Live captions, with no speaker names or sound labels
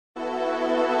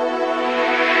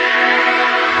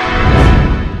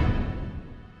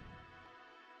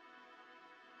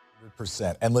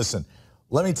100%. And listen,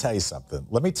 let me tell you something.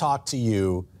 Let me talk to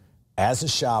you as a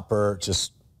shopper.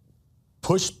 Just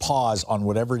push pause on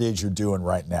whatever it is you're doing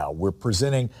right now. We're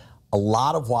presenting a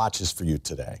lot of watches for you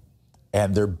today,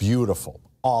 and they're beautiful,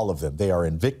 all of them. They are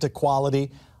Invicta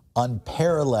quality,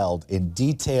 unparalleled in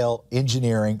detail,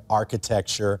 engineering,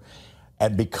 architecture.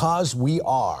 And because we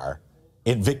are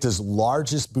Invicta's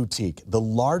largest boutique, the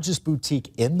largest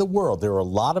boutique in the world, there are a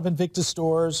lot of Invicta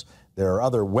stores, there are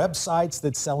other websites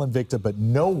that sell Invicta, but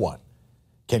no one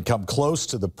can come close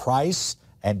to the price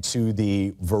and to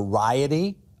the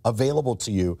variety available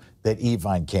to you that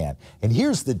Evine can. And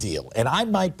here's the deal, and I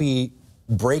might be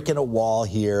breaking a wall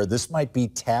here. This might be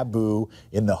taboo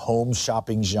in the home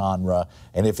shopping genre,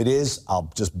 and if it is,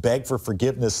 I'll just beg for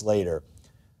forgiveness later.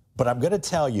 But I'm going to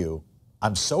tell you,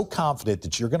 I'm so confident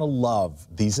that you're going to love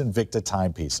these Invicta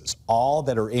timepieces, all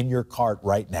that are in your cart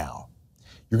right now.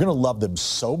 You're going to love them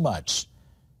so much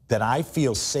that I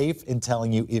feel safe in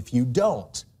telling you, if you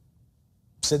don't,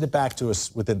 send it back to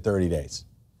us within 30 days.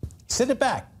 Send it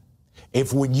back.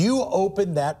 If when you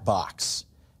open that box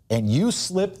and you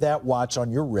slip that watch on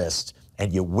your wrist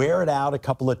and you wear it out a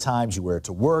couple of times, you wear it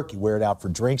to work, you wear it out for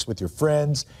drinks with your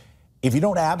friends, if you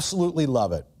don't absolutely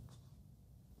love it,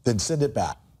 then send it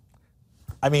back.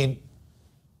 I mean,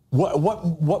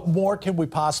 what more can we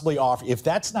possibly offer? If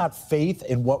that's not faith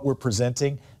in what we're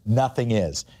presenting, nothing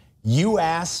is. You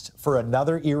asked for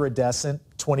another iridescent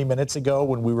 20 minutes ago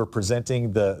when we were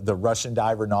presenting the Russian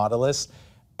diver Nautilus,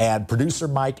 and producer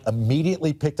Mike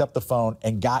immediately picked up the phone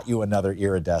and got you another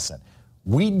iridescent.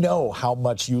 We know how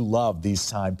much you love these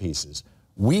timepieces.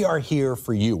 We are here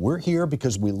for you. We're here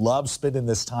because we love spending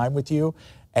this time with you,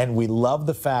 and we love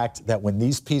the fact that when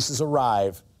these pieces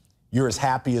arrive, you're as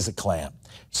happy as a clam.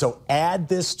 So add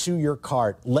this to your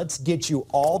cart. Let's get you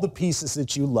all the pieces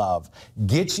that you love.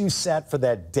 Get you set for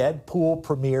that Deadpool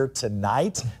premiere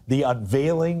tonight, the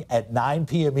unveiling at 9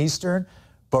 p.m. Eastern.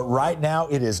 But right now,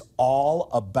 it is all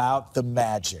about the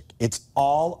magic. It's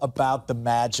all about the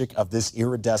magic of this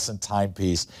iridescent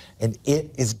timepiece. And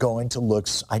it is going to look,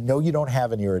 I know you don't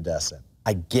have an iridescent.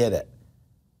 I get it.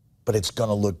 But it's going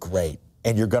to look great.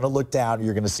 And you're going to look down, and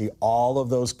you're going to see all of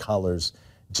those colors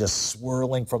just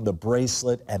swirling from the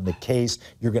bracelet and the case.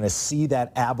 You're going to see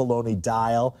that abalone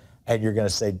dial, and you're going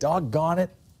to say, doggone it,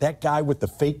 that guy with the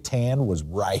fake tan was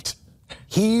right.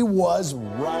 He was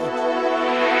right.